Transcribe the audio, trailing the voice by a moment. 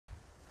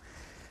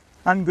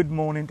And good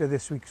morning to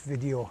this week's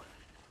video.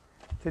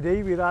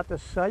 Today we're at a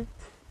site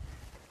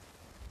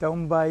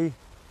down by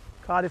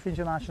Cardiff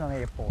International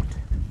Airport,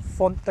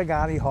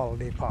 Fontagari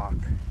Holiday Park.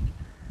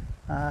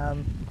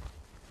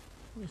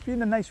 It's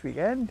been a nice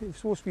weekend. It's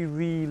supposed to be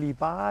really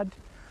bad.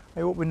 I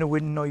hope when the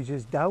wind noise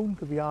is down,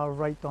 because we are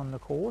right on the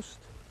coast.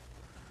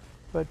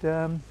 But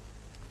the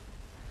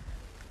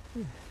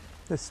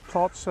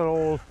plots are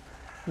all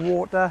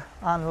water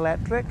and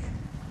electric.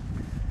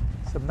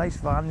 Some nice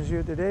vans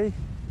here today.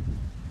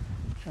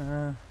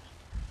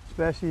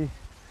 Especially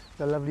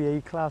the lovely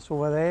A-Class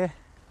over there.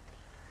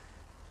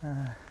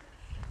 And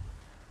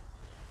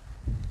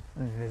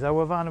there's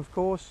our van, of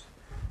course.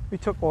 We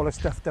took all the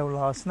stuff down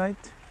last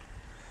night.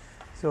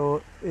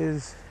 So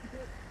is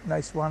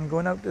nice one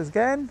going out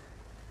again.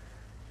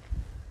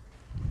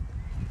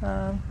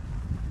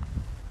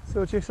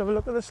 So just have a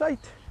look at the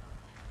site.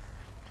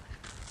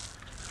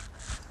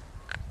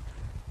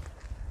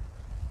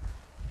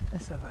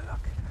 Let's have a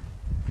look.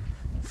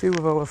 A few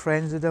of our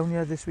friends are down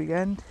here this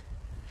weekend.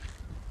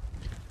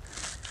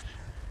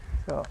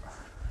 So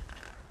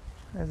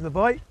there's the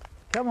boy.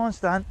 Come on,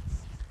 Stan.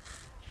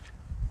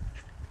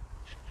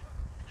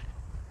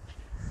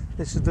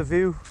 This is the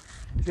view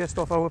just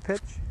off our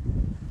pitch,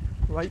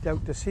 right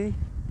out to sea.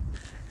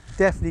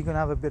 Definitely going to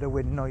have a bit of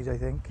wind noise, I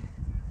think.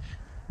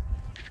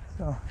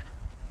 So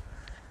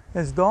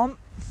there's Dom.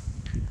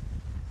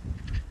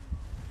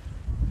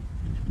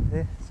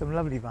 There, some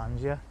lovely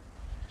vans here.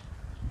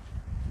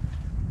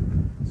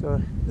 So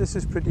this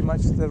is pretty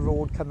much the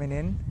road coming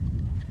in.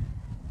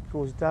 It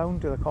goes down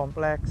to the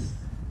complex,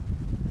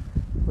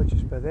 which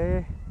is by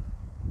there.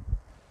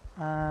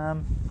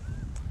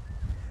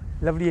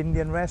 Lovely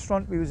Indian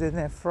restaurant. We was in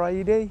there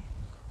Friday.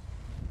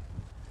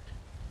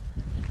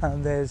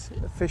 And there's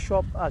a fish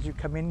shop as you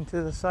come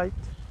into the site.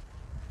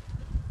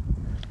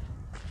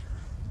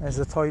 There's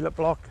the toilet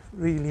block,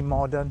 really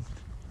modern,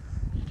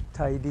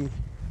 tidy.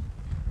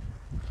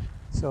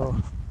 So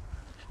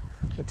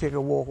we'll take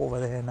a walk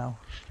over there now.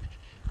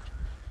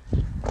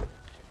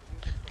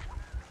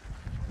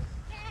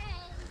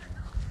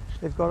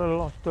 They've got a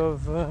lot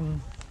of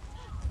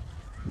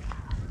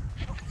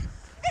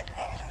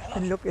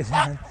look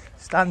at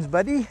Stan's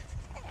buddy.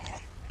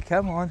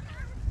 Come on.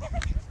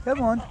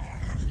 Come on.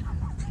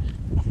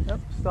 Yep,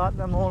 start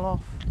them all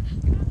off.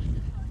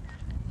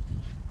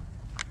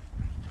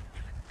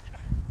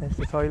 There's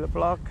the toilet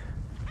block.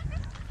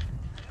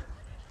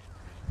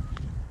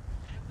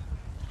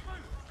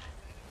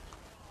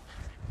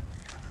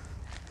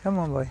 Come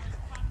on, boy.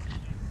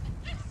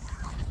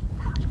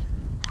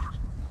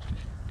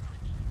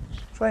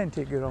 Try and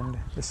take you around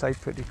the site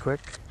pretty quick.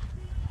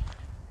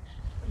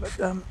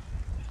 But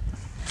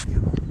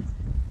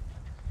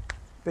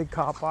big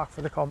car park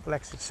for the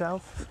complex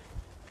itself.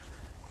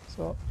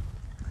 So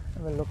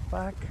have a look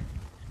back.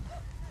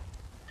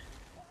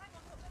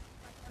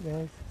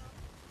 There's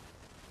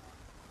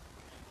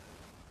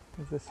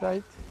the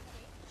site.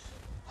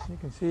 You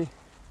can see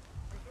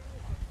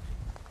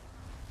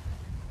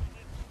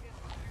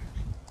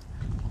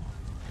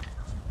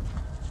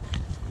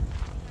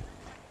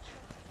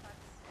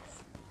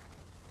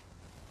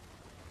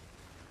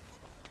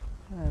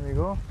there we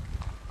go.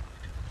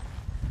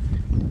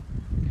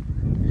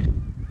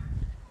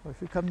 So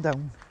if you come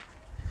down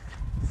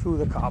through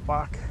the car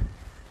park,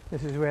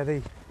 this is where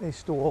they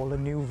store all the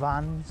new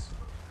vans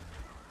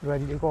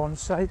ready to go on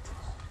site.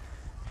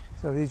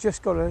 So they've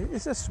just got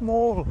it's a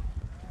small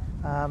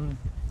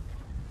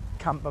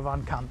camper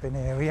van camping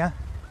area,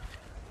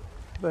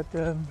 but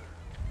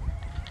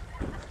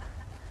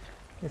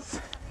it's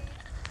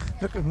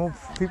look at more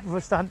people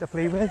for Stan to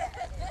play with.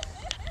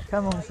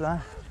 Come on,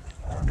 Stan.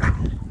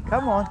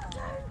 Come on.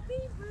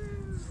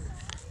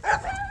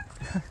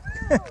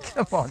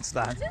 Come on,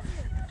 Stan.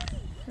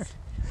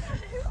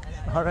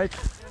 All right.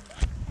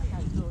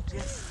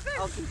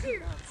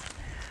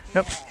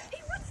 Nope.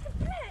 He wants to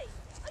play.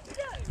 I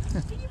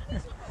know. Can you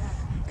please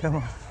Come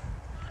on.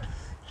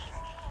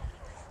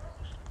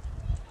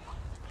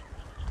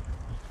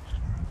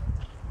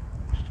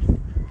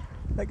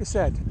 Like I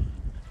said,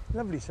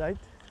 lovely site.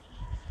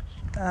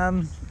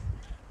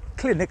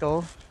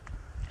 Clinical,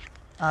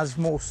 as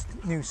most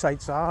new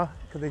sites are,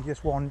 because they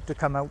just want to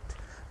come out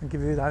and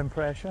give you that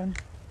impression.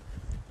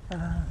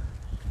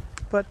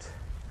 But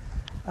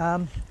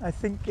I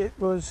think it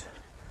was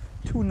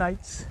 2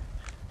 nights,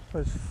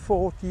 was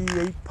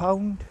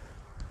 £48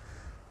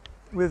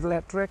 with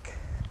electric.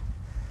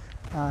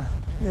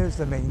 Here's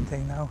the main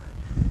thing now.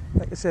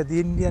 Like I said, the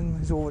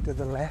Indian is over to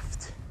the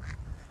left,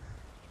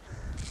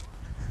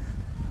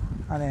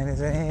 and then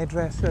there's an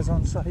hairdresser's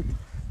on site.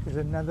 There's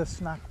another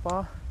snack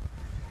bar.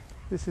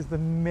 This is the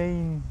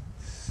main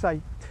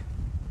site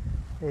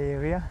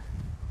area,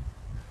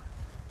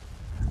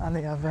 and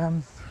they have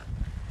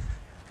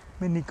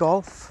mini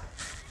golf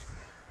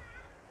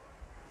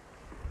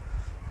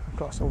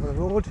across over the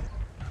road.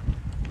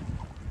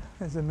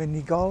 There's a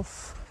mini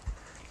golf.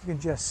 You can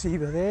just see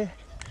we're there.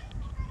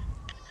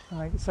 And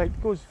like I said,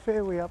 it goes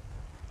fair way up.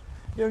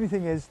 The only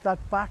thing is that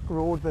back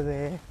road by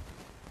there,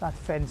 that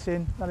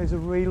fencing, that is a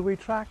railway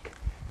track.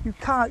 you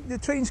can't, the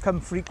trains come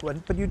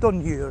frequent, but you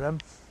don't hear them.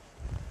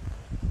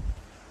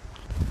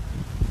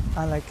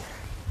 And like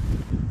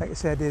I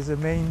said, there's a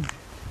main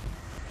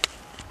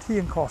tea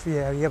and coffee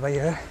area by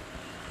here,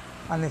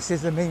 and this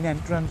is the main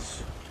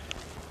entrance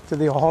to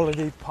the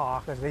holiday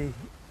park as they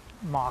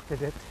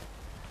market it.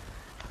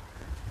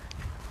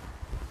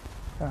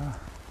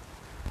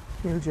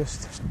 We'll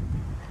just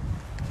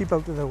keep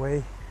out of the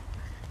way.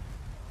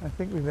 I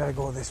think we better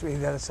go this way,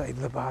 the other side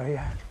of the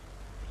barrier.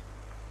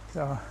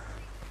 So,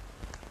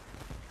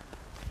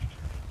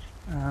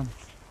 as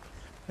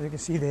you can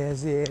see,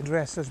 there's the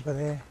hairdressers by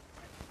there.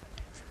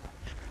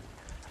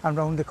 And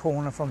round the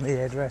corner from the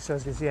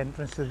hairdressers is the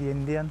entrance to the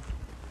Indian.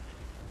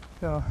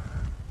 So,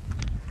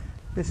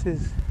 this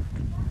is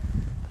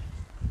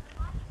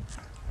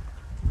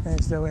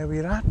where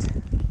we're at.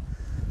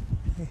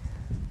 The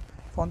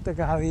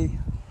Fontagari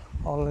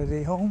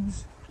Holiday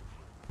Homes.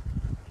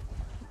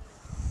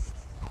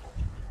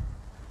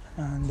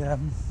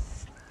 And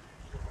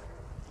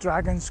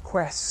Dragon's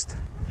Quest.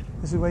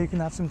 This is where you can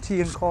have some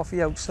tea and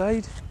coffee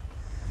outside.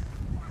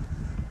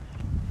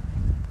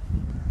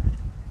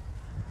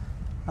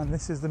 And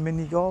this is the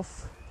mini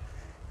golf.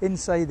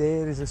 Inside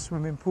there is a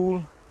swimming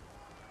pool.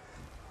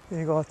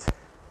 You got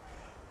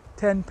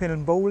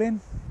 10-pin bowling,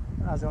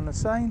 as on the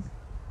sign.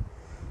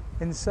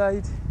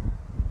 Inside,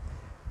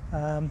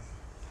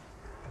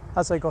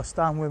 as I got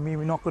Stan with me,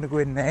 we're not going to go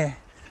in there.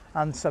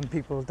 And some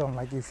people don't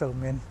like you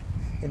filming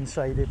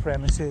inside their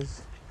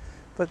premises.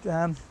 But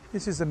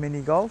this is the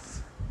mini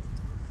golf.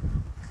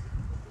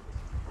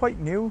 Quite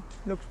new,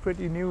 looks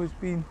pretty new. It's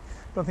been,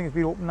 don't think it's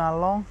been open that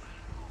long.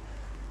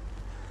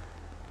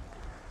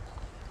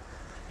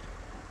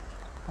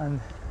 And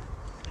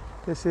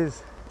this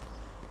is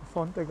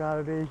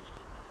Fontagari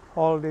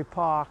Holiday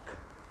Park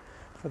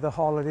for the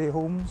holiday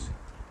homes.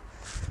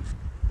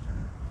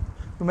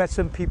 We met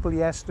some people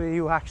yesterday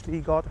who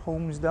actually got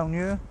homes down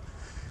here,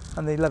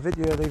 and they love it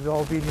here. They've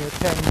all been here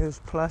 10 years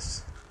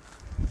plus,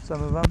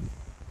 some of them.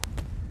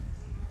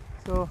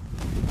 So,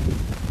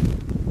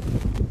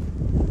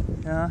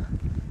 yeah,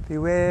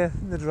 beware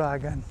the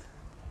dragon.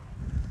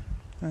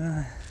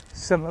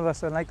 Some of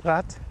us are like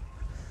that.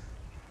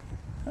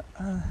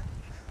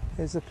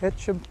 There's a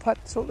pitch and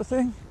putt sort of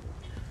thing.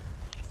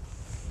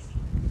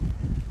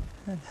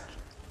 And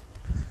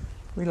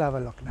we'll have a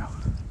look now.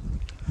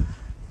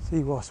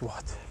 See what's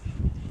what.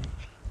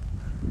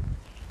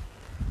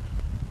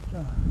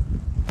 So,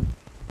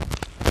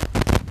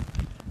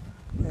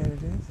 there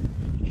it is.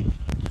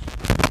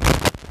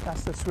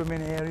 That's the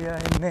swimming area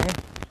in there.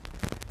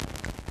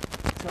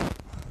 So,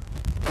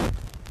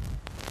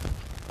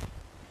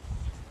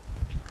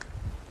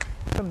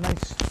 some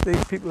nice,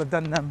 these people have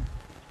done them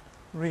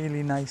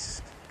really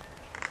nice.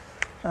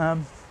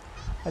 I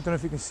don't know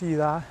if you can see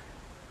that.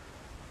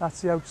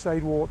 That's the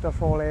outside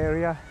waterfall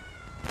area.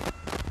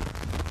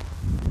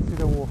 See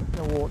the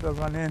water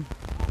running.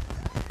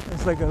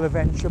 It's like an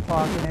adventure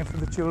park in there for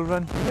the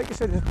children. Like I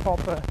said, it's a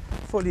proper,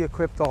 fully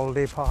equipped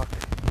holiday park.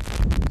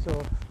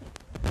 So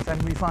if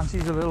anybody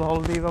fancies a little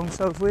holiday around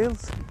South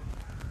Wales,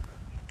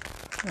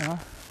 yeah.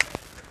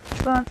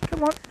 Fran,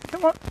 come on,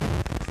 come on.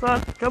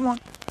 Fran, come on.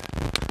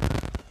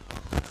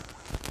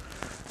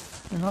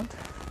 You're not.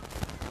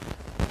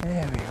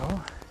 There we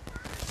go.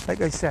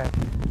 Like I said,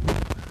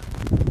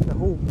 the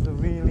homes are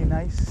really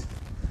nice.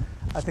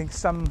 I think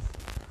some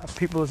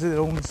people have their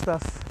own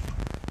stuff,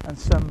 and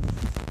some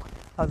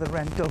other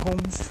rental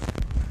homes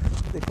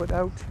they put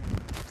out.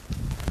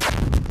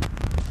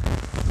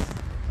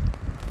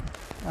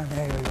 And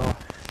there you go.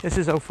 This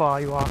is how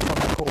far you are from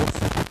the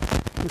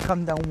coast. You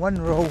come down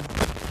one row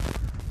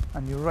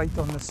and you're right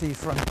on the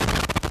seafront.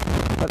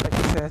 But like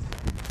I said,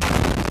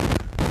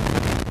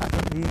 I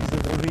think these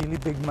are the really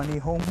big money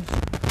homes.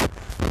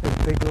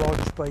 The big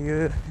lodge by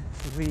here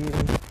is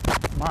really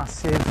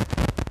massive.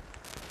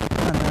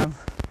 And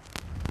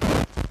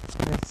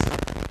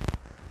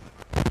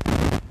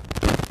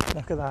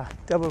look at that,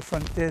 double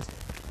fronted,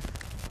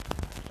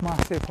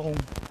 massive home.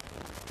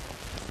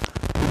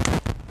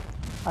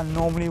 And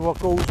normally what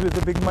goes with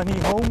the big money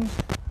homes,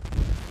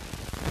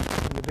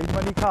 the big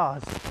money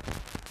cars,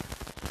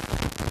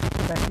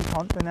 especially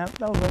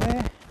Continental over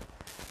there.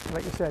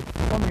 Like I said,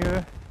 from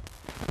here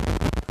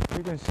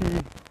you can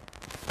see,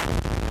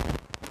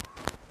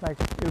 like,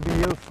 it'll be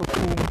Ilford,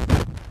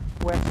 Coombe,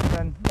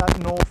 Western, that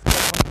north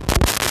down on the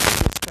coast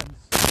distance.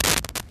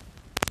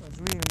 So it's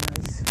really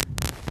nice.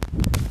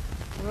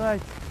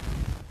 Right,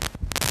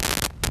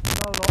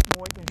 not a lot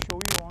more I can show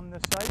you on the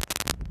site.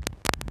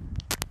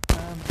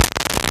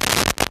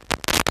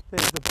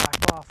 There's the back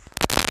half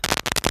of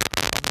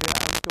the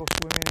outdoor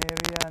swimming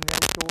area and the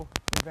outdoor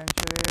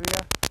adventure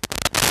area.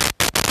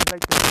 I'd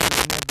like to be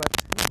in there, but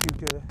due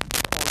to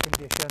all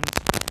conditions,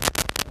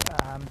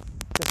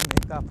 doesn't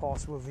make that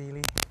possible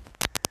really.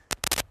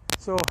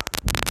 So, if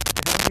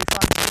anybody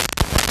fancies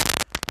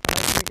a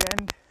nice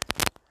weekend,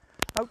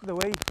 out of the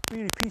way,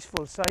 really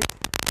peaceful site.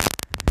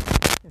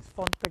 It's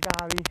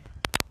Fontagari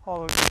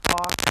Holiday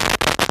Park, and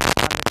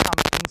the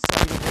camping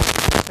side is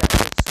a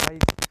separate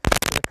side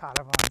to the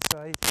caravan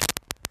side.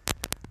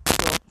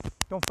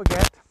 So don't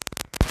forget,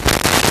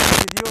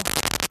 video,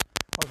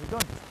 what have we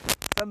done?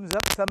 Thumbs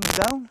up, thumbs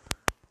down,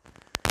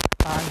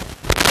 and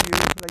if you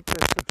like to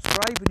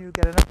subscribe and you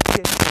get an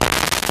update when I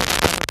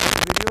put the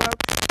video out.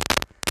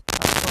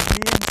 And from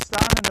me and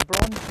Stan and the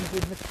Bronze, we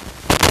did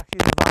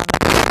actually the van in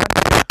the front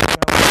here when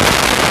I was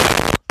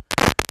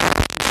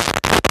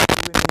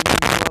doing the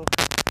usual,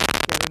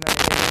 getting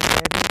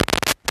ready.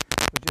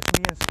 So just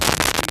me and Stan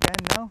this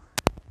weekend now.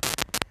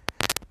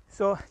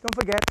 So don't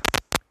forget,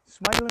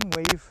 smile and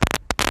wave,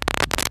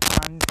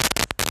 and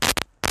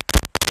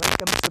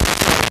like and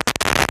subscribe,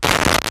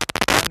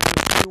 and we'll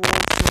see you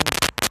all soon.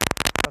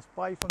 That's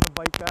bye from the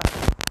biker.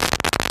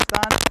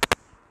 Stan,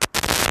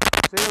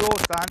 say hello,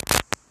 Stan.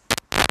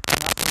 And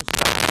that from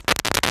Stan.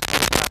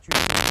 Catch you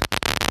soon.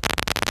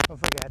 Don't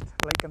forget,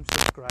 like and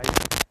subscribe.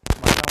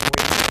 Smile and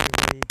wave,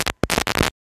 everybody.